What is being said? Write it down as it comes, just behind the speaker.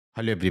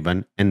Hello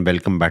everyone and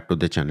welcome back to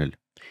the channel.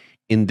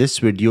 In this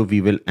video,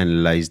 we will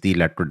analyze the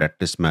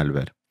Latrodectus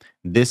malware.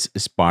 This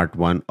is part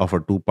 1 of a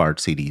two-part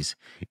series.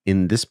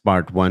 In this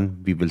part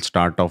 1, we will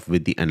start off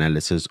with the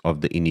analysis of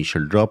the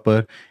initial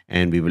dropper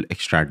and we will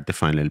extract the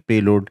final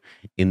payload.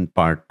 In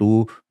part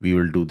 2, we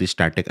will do the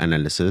static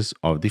analysis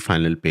of the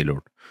final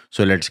payload.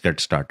 So let's get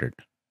started.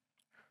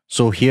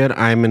 So here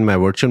I am in my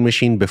virtual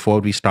machine. Before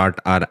we start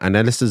our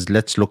analysis,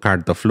 let's look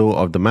at the flow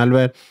of the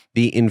malware.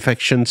 The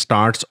infection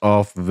starts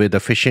off with a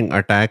phishing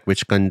attack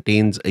which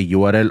contains a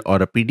URL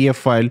or a PDF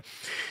file.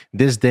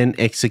 This then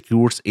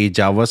executes a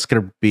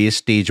JavaScript based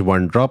stage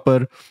 1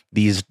 dropper.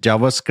 These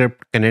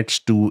JavaScript connects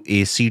to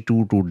a C2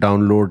 to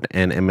download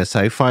an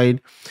MSI file.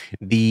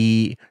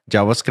 The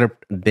JavaScript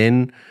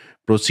then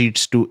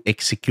proceeds to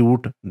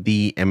execute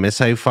the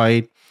MSI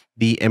file.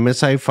 The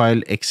MSI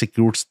file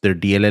executes the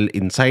DLL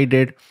inside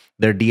it.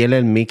 The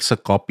DLL makes a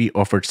copy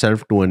of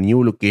itself to a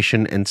new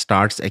location and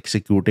starts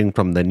executing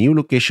from the new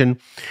location.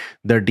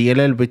 The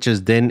DLL, which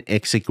is then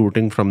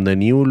executing from the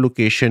new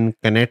location,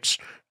 connects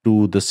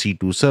to the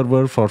C2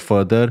 server for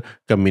further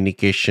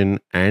communication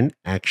and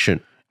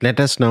action. Let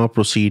us now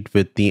proceed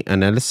with the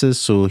analysis.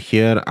 So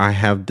here I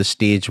have the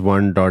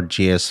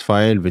stage1.js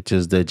file, which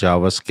is the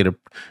JavaScript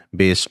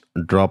based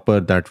dropper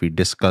that we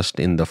discussed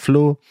in the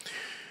flow.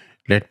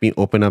 Let me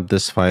open up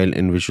this file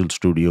in Visual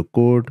Studio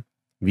Code.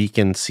 We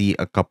can see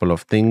a couple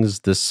of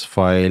things. This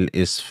file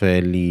is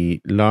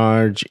fairly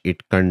large.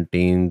 It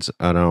contains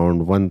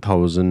around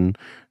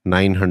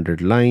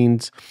 1900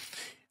 lines.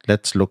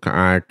 Let's look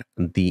at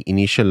the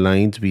initial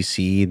lines. We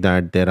see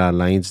that there are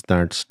lines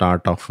that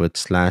start off with /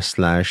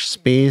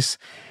 space,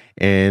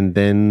 and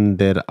then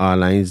there are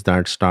lines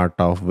that start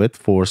off with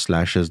 4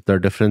 slashes. The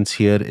difference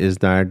here is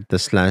that the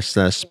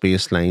 /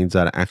 space lines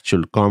are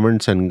actual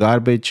comments and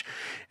garbage,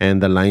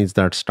 and the lines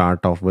that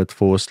start off with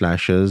 4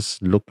 slashes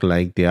look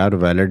like they are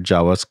valid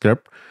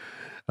JavaScript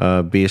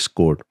base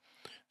code.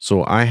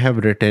 So I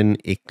have written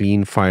a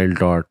clean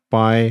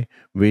file.py,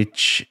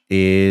 which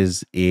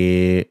is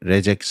a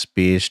regex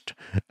based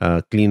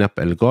cleanup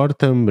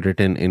algorithm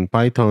written in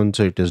Python.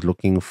 So it is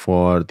looking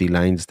for the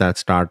lines that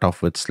start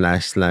off with /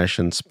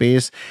 and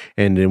space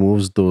and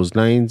removes those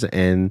lines.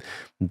 And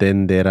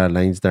then there are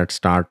lines that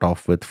start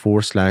off with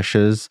 4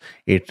 slashes.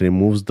 It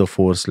removes the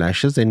 4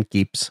 slashes and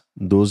keeps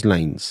those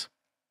lines.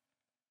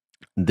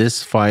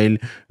 This file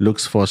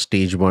looks for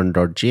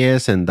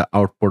stage1.js and the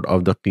output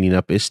of the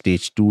cleanup is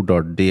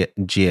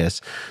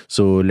stage2.js.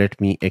 So let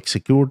me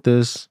execute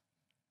this.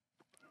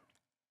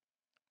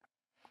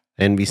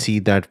 And we see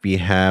that we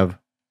have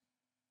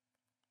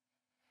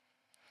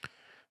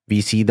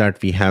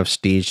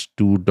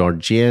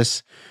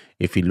stage2.js.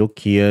 If we look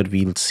here,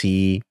 we'll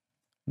see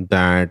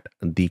that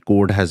the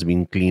code has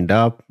been cleaned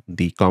up,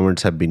 the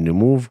comments have been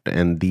removed,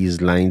 and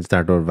these lines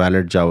that are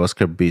valid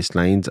JavaScript based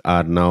lines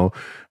are now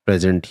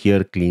present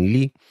here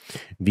cleanly.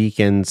 We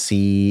can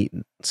see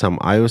some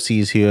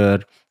IOCs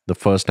here. The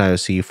first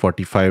IOC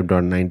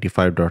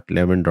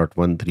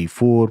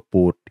 45.95.11.134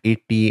 port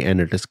 80,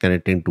 and it is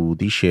connecting to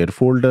the share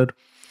folder.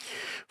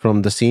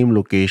 From the same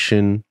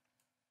location,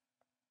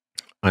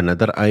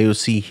 another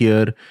IOC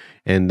here,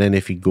 and then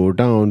if we go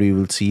down, we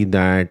will see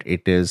that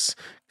it is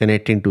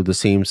connecting to the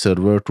same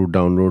server to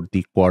download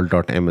the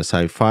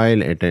qual.msi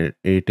file.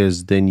 It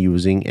is then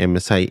using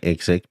msi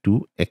exec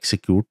to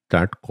execute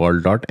that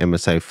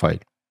qual.msi file.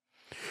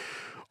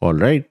 All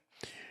right,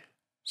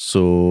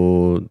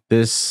 so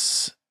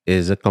this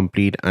is a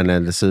complete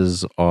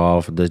analysis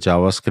of the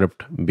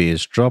JavaScript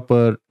based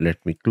dropper.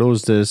 Let me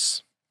close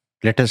this.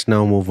 Let us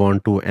now move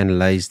on to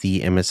analyze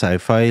the MSI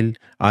file.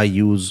 I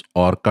use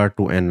Orca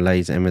to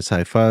analyze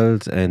MSI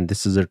files, and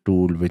this is a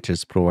tool which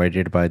is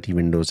provided by the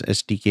Windows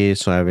SDK.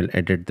 So I will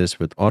edit this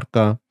with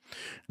Orca.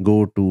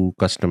 Go to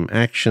custom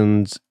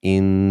actions.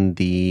 In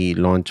the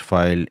launch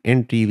file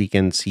entry, we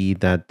can see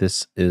that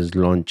this is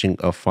launching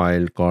a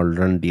file called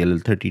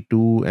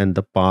run.dll32, and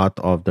the path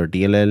of the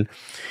DLL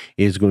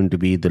is going to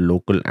be the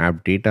local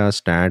app data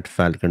stat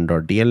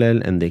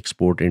falcon.dll, and the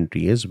export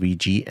entry is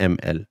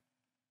vgml.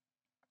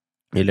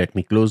 Let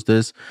me close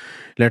this.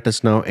 Let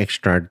us now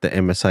extract the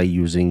MSI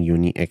using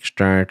uni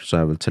extract. So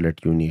I will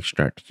select uni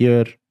extract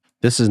here.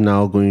 This is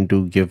now going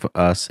to give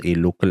us a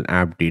local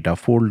app data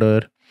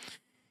folder.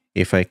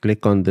 If I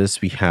click on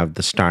this, we have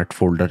the start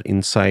folder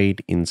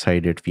inside.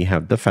 Inside it, we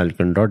have the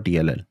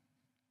falcon.dll.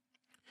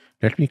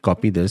 Let me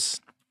copy this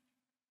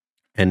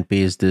and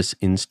paste this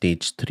in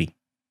stage 3.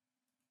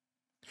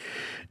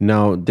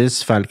 Now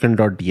this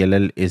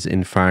falcon.dll is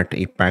in fact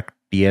a packed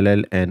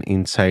DLL, and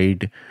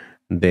inside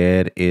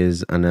there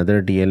is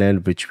another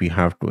DLL which we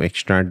have to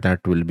extract.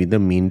 That will be the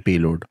main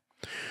payload.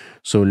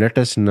 So let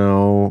us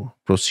now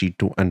proceed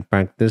to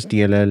unpack this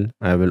DLL.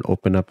 I will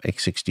open up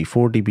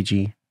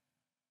x64dbg,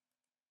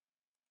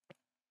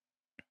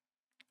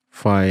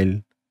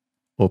 file,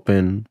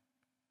 open,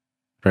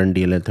 run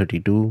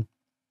DLL32.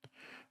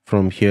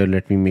 From here,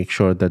 let me make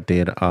sure that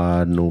there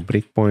are no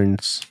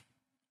breakpoints.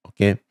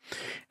 Okay,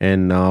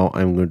 and now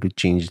I'm going to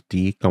change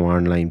the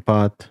command line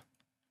path.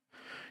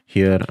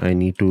 Here I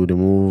need to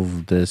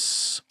remove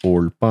this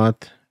old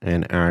path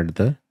and add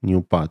the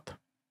new path.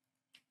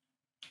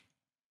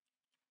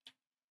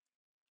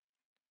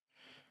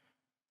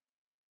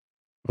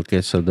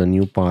 Okay, so the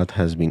new path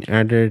has been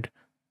added.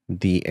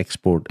 The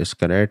export is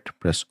correct.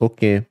 Press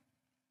OK.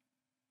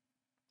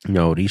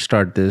 Now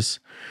restart this.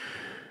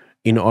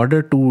 In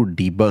order to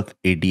debug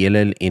a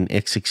DLL in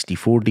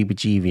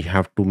x64 we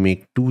have to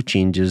make two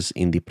changes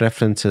in the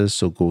preferences.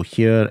 So go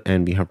here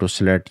and we have to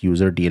select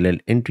user DLL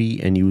entry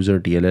and user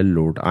DLL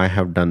load. I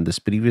have done this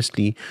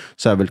previously,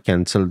 so I will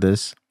cancel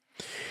this.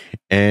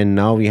 And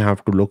now we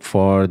have to look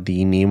for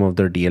the name of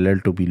the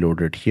DLL to be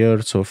loaded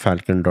here. So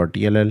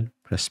falcon.dll,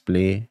 press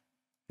play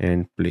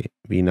and play.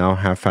 We now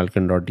have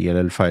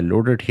falcon.dll file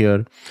loaded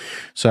here.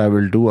 So I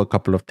will do a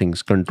couple of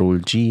things. Control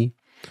G.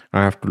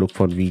 I have to look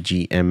for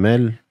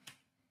VGML,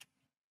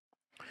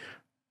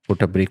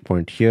 put a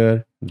breakpoint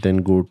here,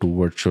 then go to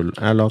virtual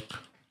alloc,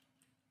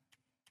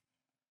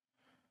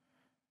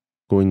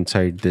 go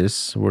inside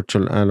this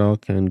virtual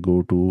alloc and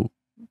go to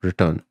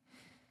return.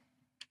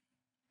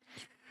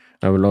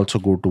 I will also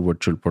go to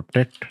virtual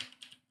protect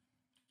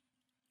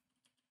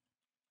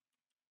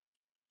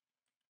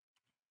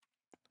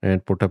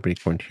and put a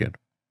breakpoint here.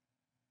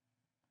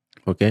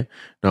 Okay,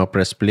 now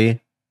press play.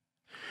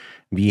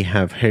 We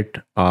have hit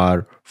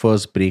our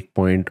first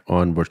breakpoint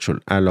on virtual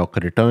alloc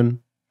return.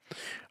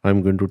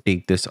 I'm going to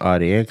take this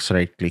RAX,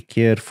 right click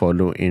here,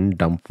 follow in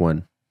dump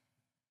one.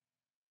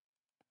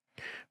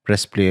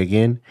 Press play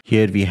again.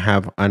 Here we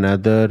have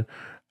another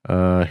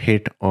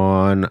hit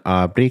on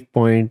our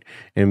breakpoint,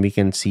 and we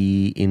can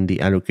see in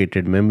the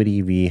allocated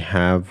memory we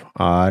have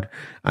our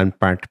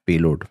unpacked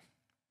payload.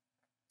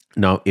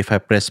 Now if I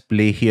press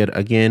play here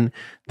again,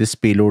 this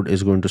payload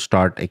is going to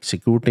start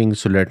executing.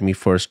 So let me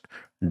first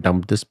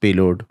dump this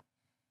payload,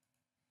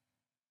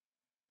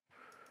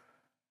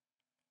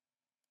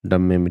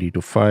 dump memory to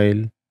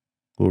file,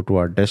 go to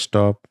our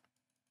desktop,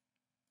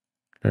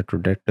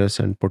 Latrodectus,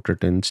 and put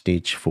it in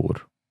stage 4.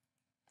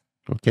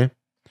 Okay,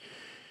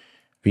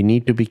 we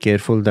need to be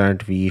careful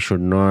that we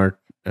should not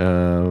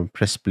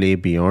press play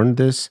beyond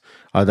this,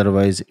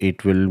 otherwise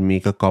it will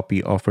make a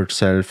copy of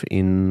itself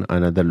in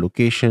another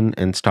location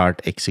and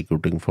start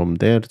executing from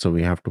there. So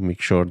we have to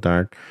make sure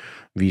that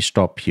we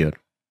stop here.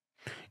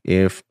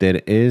 If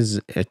there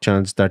is a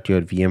chance that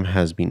your VM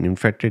has been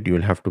infected, you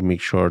will have to make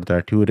sure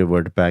that you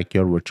revert back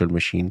your virtual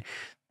machine.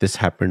 This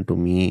happened to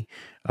me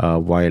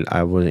while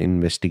I was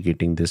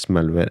investigating this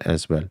malware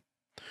as well.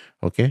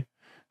 Okay,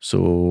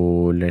 so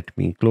let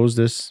me close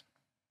this.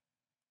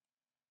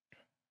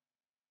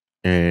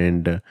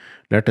 And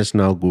let us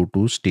now go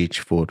to stage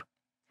 4.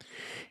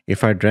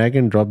 If I drag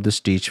and drop the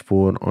stage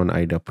 4 on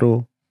IDA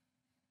Pro,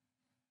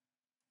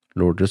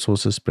 load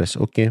resources, press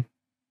OK.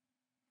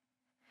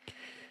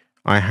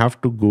 I have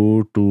to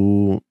go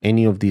to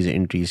any of these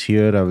entries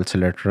here. I will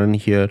select run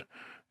here,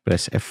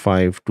 press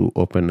F5 to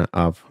open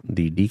up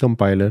the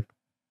decompiler.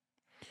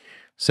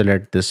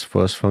 Select this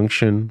first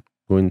function,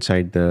 go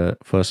inside the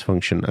first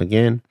function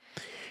again,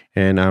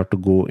 and I have to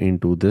go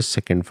into this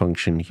second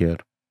function here.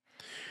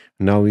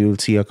 Now we will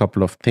see a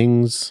couple of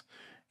things.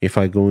 If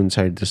I go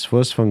inside this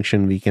first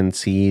function, we can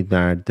see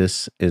that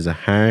this is a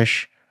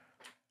hash.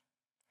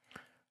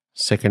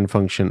 Second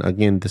function,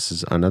 again, this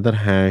is another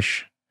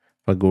hash.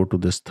 If I go to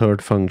this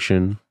third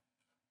function,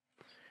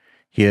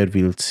 here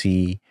we'll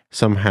see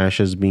some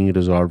hashes being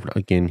resolved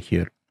again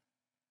here.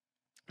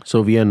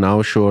 So we are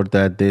now sure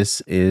that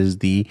this is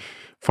the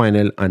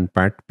final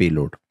unpacked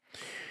payload.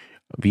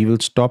 We will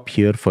stop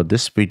here for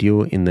this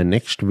video. In the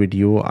next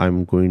video,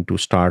 I'm going to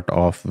start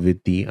off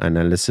with the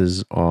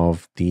analysis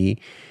of the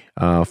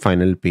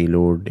final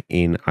payload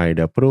in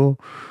IDA Pro.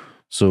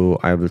 So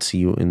I will see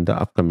you in the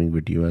upcoming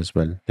video as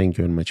well. Thank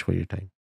you very much for your time.